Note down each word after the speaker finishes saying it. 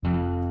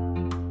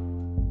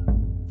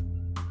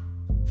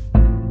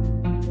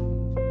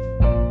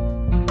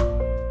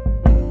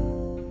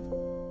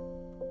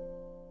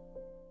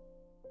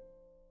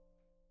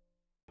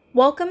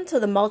Welcome to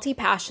the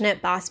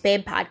Multi-Passionate Boss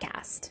Babe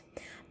podcast.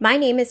 My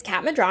name is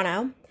Kat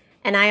Madrano,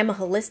 and I am a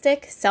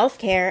holistic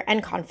self-care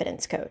and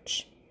confidence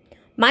coach.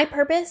 My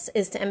purpose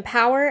is to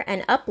empower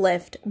and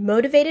uplift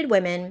motivated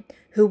women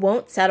who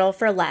won't settle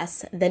for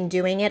less than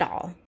doing it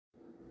all.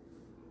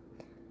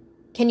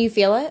 Can you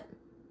feel it?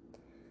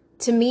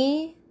 To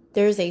me,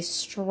 there's a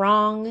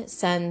strong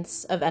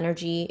sense of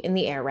energy in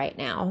the air right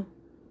now.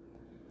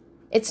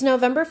 It's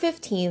November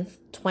 15th,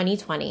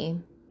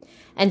 2020,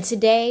 and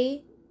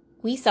today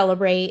we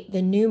celebrate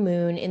the new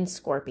moon in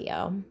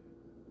Scorpio.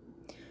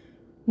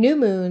 New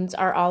moons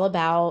are all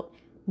about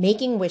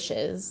making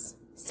wishes,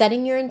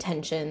 setting your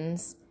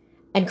intentions,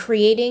 and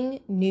creating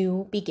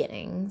new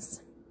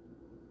beginnings.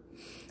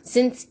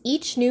 Since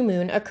each new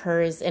moon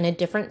occurs in a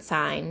different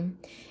sign,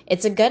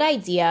 it's a good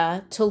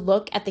idea to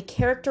look at the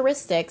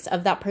characteristics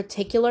of that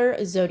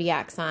particular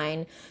zodiac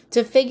sign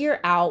to figure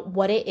out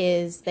what it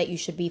is that you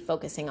should be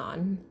focusing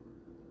on.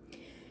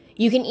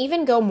 You can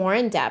even go more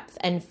in depth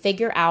and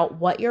figure out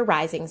what your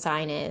rising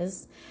sign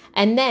is,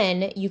 and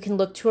then you can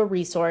look to a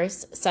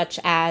resource such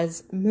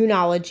as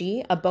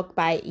Moonology, a book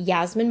by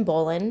Yasmin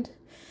Boland,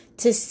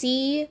 to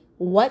see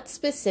what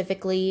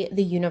specifically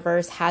the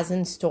universe has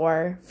in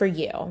store for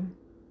you.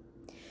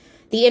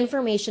 The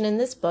information in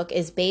this book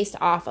is based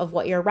off of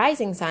what your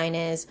rising sign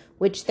is,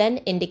 which then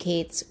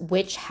indicates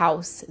which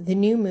house the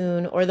new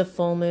moon or the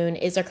full moon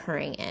is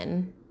occurring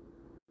in.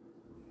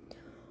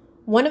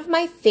 One of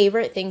my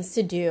favorite things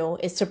to do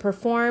is to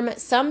perform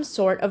some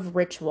sort of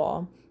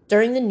ritual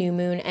during the new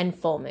moon and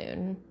full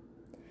moon.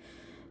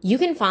 You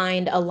can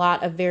find a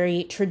lot of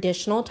very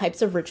traditional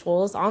types of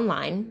rituals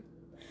online.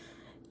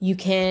 You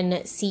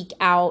can seek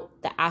out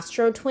the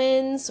Astro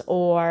Twins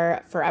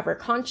or Forever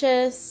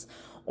Conscious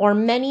or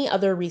many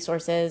other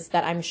resources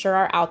that I'm sure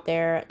are out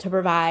there to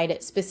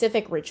provide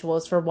specific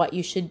rituals for what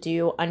you should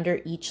do under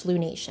each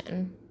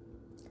lunation.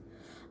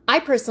 I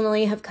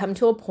personally have come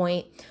to a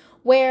point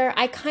where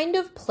I kind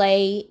of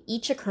play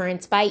each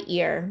occurrence by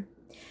ear,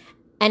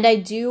 and I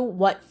do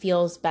what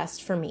feels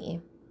best for me.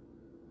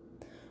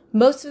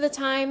 Most of the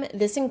time,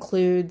 this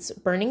includes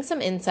burning some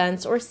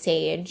incense or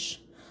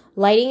sage,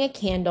 lighting a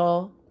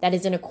candle that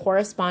is in a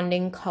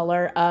corresponding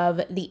color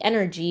of the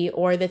energy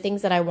or the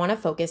things that I want to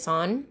focus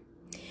on,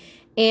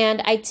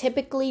 and I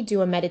typically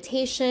do a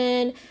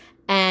meditation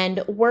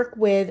and work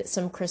with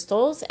some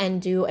crystals and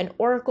do an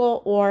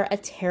oracle or a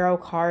tarot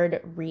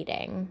card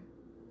reading.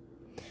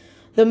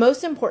 The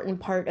most important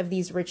part of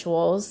these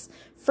rituals,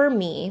 for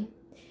me,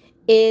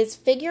 is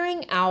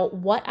figuring out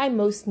what I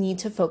most need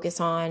to focus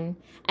on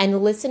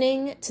and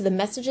listening to the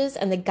messages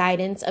and the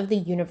guidance of the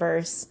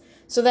universe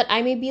so that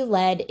I may be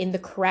led in the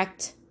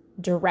correct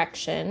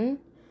direction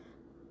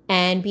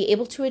and be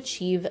able to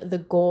achieve the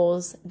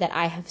goals that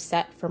I have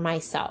set for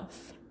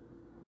myself.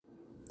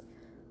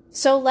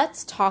 So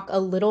let's talk a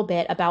little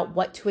bit about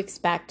what to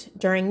expect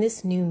during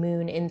this new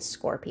moon in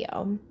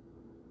Scorpio.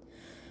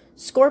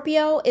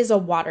 Scorpio is a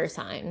water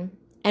sign,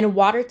 and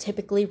water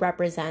typically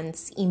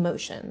represents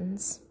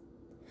emotions.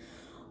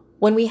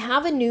 When we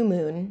have a new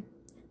moon,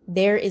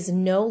 there is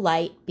no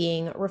light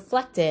being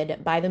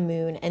reflected by the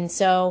moon, and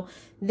so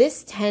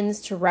this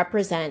tends to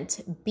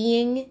represent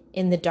being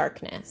in the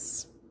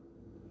darkness.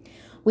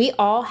 We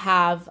all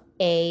have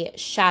a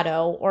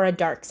shadow or a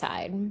dark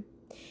side.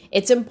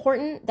 It's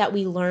important that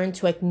we learn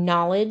to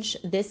acknowledge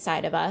this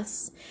side of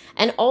us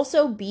and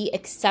also be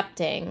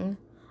accepting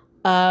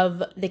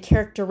of the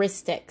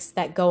characteristics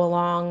that go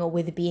along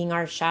with being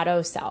our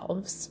shadow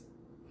selves.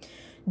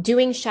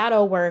 Doing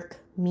shadow work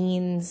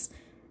means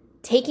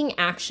taking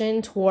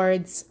action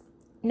towards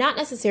not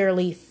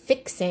necessarily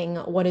fixing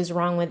what is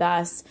wrong with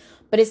us,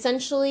 but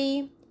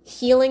essentially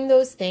healing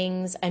those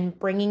things and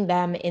bringing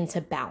them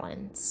into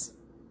balance.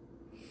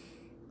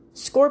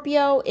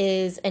 Scorpio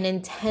is an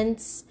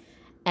intense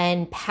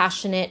and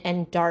passionate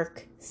and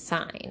dark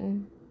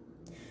sign.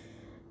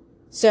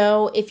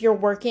 So if you're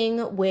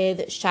working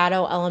with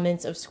shadow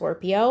elements of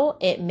Scorpio,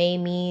 it may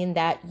mean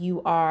that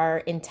you are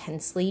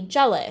intensely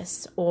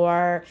jealous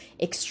or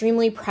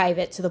extremely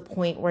private to the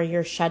point where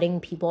you're shutting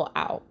people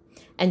out.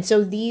 And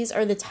so these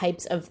are the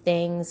types of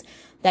things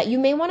that you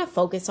may want to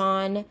focus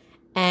on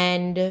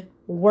and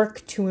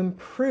work to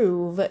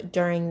improve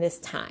during this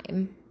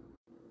time.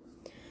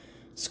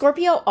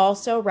 Scorpio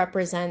also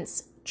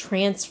represents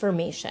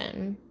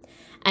transformation.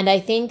 And I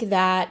think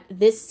that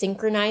this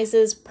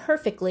synchronizes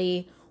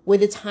perfectly with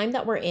the time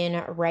that we're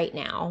in right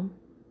now.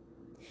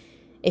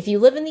 If you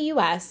live in the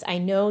US, I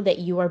know that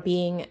you are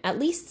being at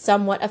least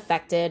somewhat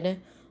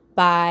affected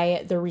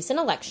by the recent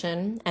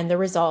election and the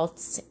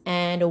results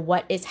and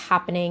what is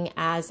happening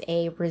as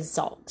a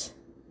result.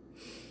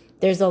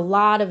 There's a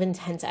lot of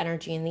intense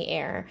energy in the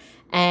air,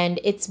 and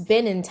it's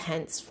been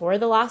intense for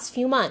the last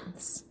few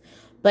months.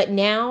 But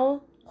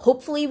now,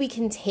 hopefully we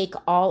can take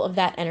all of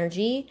that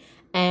energy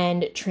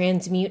and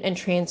transmute and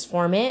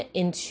transform it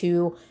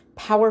into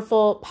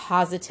powerful,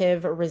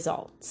 positive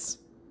results.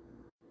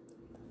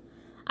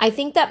 I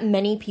think that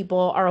many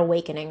people are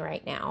awakening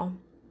right now,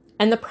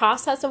 and the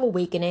process of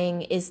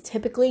awakening is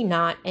typically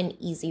not an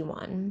easy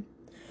one.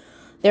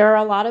 There are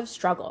a lot of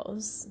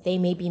struggles. They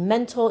may be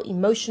mental,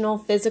 emotional,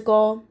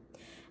 physical,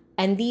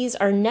 and these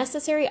are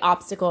necessary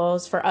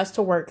obstacles for us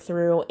to work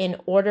through in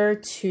order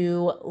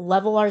to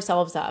level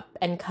ourselves up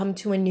and come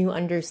to a new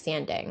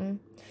understanding.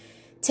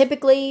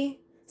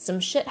 Typically, some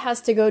shit has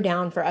to go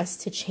down for us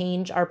to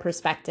change our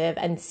perspective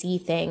and see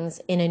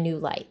things in a new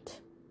light.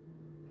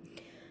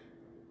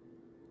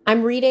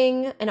 I'm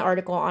reading an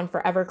article on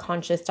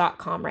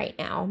foreverconscious.com right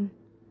now,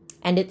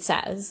 and it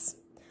says,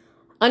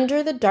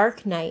 under the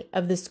dark night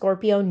of the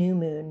Scorpio new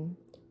moon,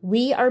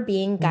 we are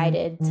being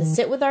guided to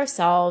sit with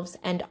ourselves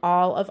and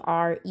all of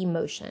our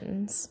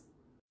emotions.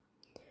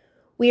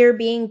 We are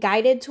being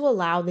guided to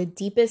allow the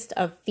deepest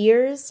of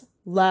fears,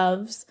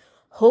 loves,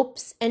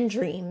 hopes, and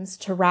dreams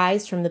to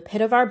rise from the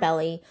pit of our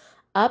belly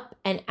up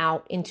and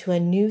out into a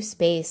new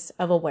space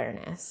of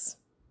awareness.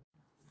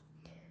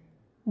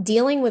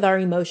 Dealing with our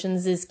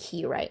emotions is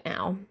key right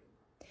now.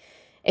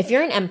 If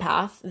you're an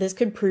empath, this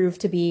could prove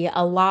to be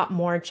a lot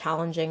more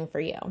challenging for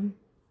you.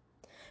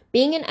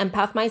 Being an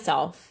empath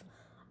myself,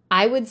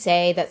 I would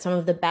say that some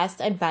of the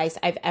best advice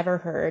I've ever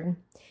heard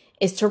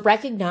is to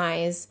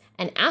recognize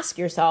and ask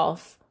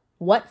yourself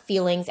what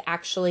feelings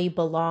actually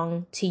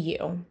belong to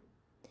you.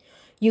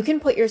 You can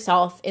put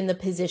yourself in the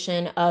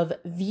position of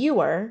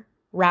viewer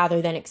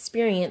rather than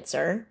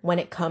experiencer when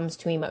it comes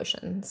to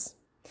emotions.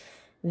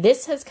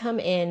 This has come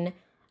in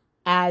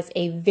as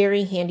a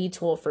very handy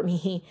tool for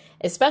me,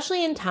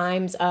 especially in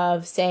times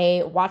of,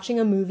 say, watching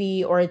a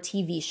movie or a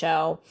TV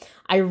show.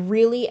 I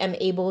really am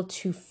able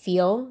to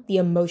feel the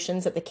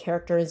emotions that the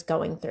character is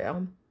going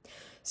through.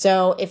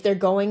 So if they're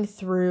going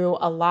through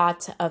a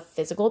lot of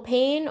physical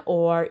pain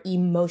or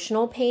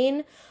emotional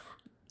pain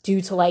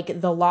due to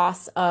like the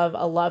loss of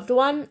a loved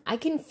one, I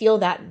can feel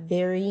that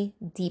very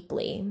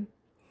deeply.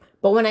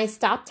 But when I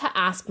stop to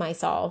ask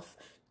myself,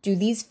 do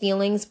these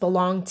feelings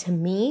belong to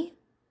me?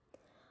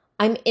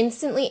 I'm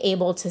instantly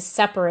able to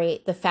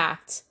separate the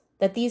fact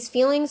that these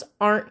feelings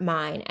aren't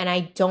mine and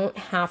I don't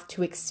have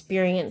to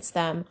experience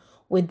them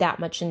with that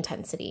much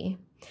intensity.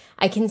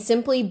 I can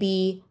simply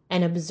be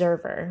an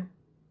observer.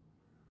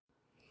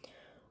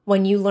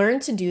 When you learn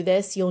to do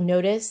this, you'll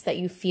notice that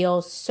you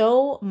feel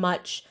so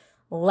much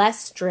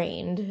less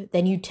drained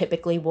than you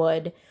typically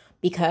would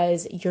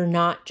because you're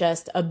not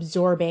just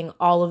absorbing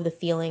all of the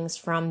feelings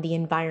from the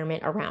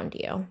environment around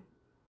you.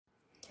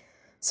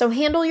 So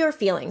handle your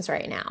feelings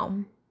right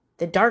now.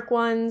 The dark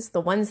ones, the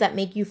ones that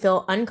make you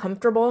feel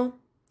uncomfortable.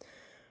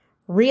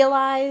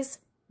 Realize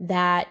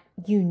that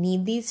you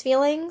need these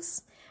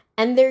feelings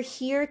and they're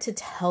here to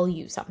tell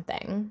you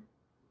something.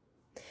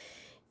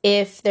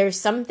 If there's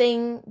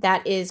something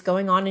that is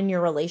going on in your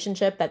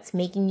relationship that's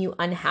making you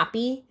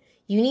unhappy,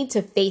 you need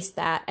to face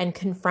that and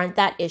confront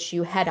that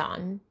issue head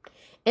on.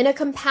 In a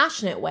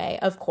compassionate way,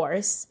 of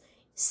course.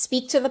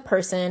 Speak to the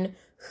person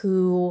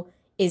who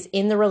is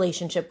in the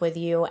relationship with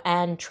you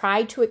and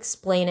try to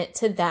explain it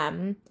to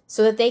them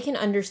so that they can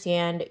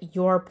understand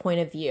your point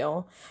of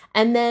view.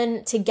 And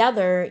then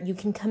together you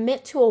can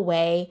commit to a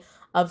way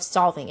of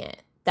solving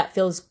it that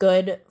feels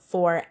good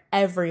for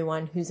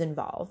everyone who's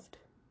involved.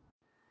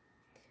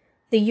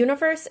 The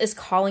universe is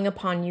calling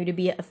upon you to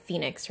be a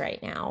phoenix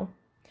right now.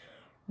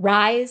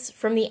 Rise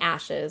from the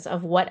ashes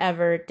of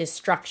whatever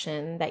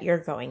destruction that you're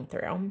going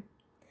through.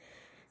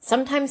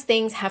 Sometimes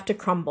things have to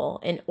crumble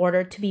in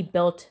order to be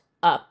built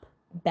up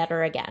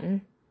better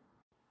again.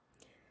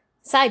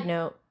 Side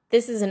note,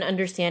 this is an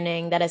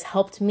understanding that has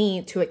helped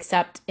me to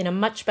accept in a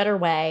much better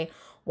way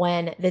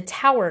when the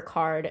Tower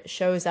card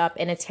shows up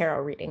in a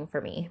tarot reading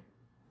for me.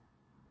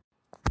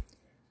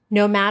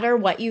 No matter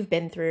what you've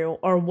been through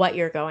or what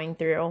you're going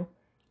through,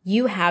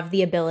 you have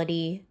the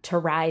ability to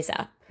rise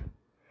up.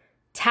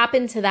 Tap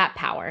into that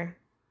power.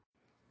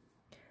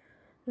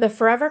 The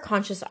Forever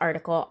Conscious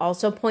article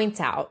also points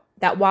out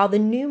that while the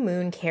new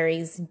moon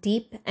carries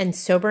deep and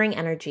sobering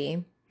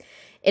energy,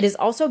 it is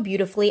also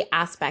beautifully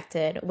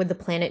aspected with the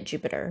planet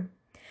Jupiter.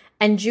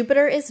 And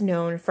Jupiter is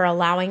known for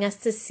allowing us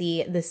to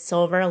see the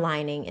silver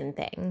lining in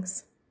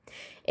things.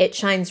 It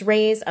shines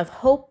rays of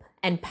hope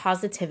and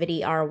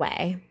positivity our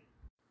way.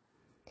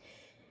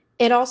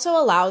 It also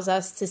allows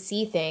us to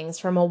see things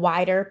from a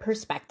wider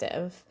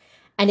perspective,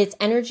 and its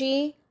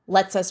energy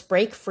lets us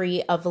break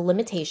free of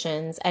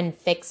limitations and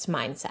fixed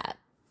mindset.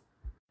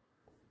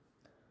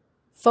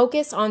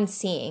 Focus on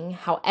seeing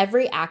how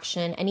every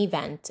action and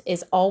event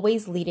is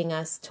always leading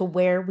us to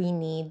where we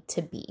need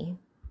to be.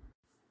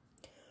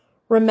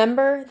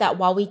 Remember that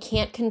while we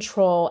can't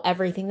control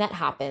everything that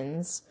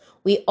happens,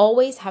 we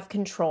always have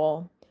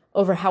control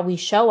over how we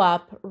show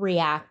up,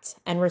 react,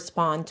 and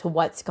respond to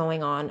what's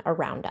going on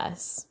around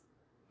us.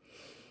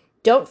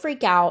 Don't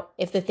freak out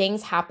if the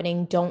things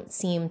happening don't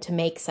seem to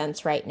make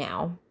sense right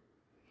now.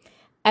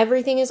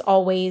 Everything is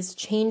always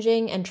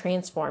changing and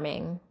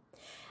transforming,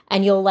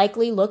 and you'll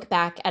likely look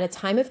back at a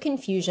time of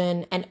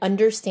confusion and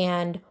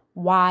understand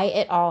why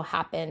it all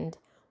happened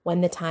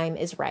when the time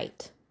is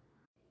right.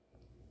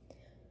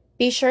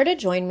 Be sure to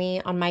join me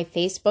on my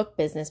Facebook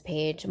business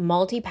page,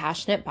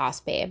 Multi-Passionate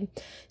Boss Babe,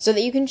 so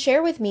that you can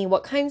share with me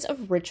what kinds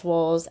of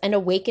rituals and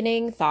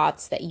awakening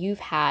thoughts that you've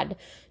had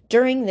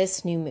during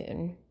this new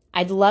moon.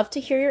 I'd love to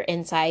hear your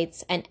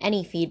insights and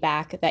any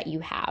feedback that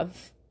you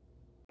have.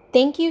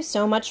 Thank you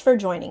so much for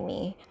joining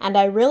me, and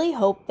I really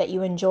hope that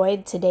you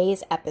enjoyed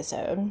today's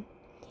episode.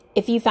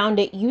 If you found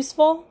it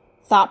useful,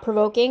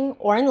 thought-provoking,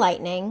 or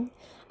enlightening,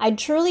 I'd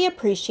truly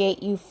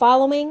appreciate you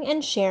following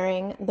and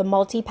sharing the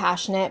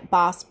Multi-Passionate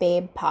Boss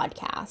Babe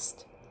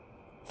podcast.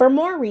 For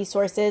more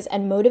resources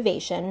and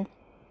motivation,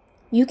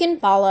 you can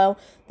follow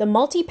the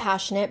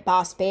Multi-Passionate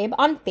Boss Babe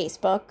on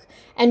Facebook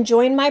and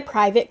join my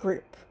private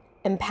group,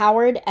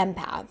 Empowered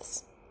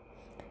Empaths.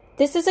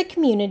 This is a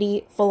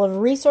community full of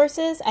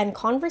resources and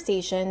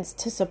conversations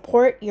to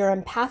support your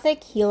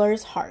empathic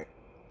healer's heart.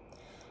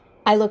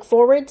 I look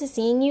forward to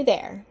seeing you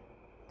there.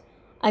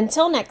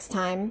 Until next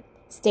time,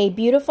 stay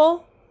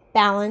beautiful,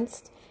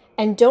 balanced,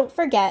 and don't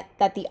forget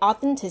that the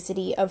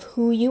authenticity of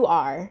who you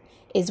are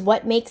is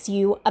what makes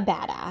you a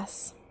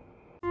badass.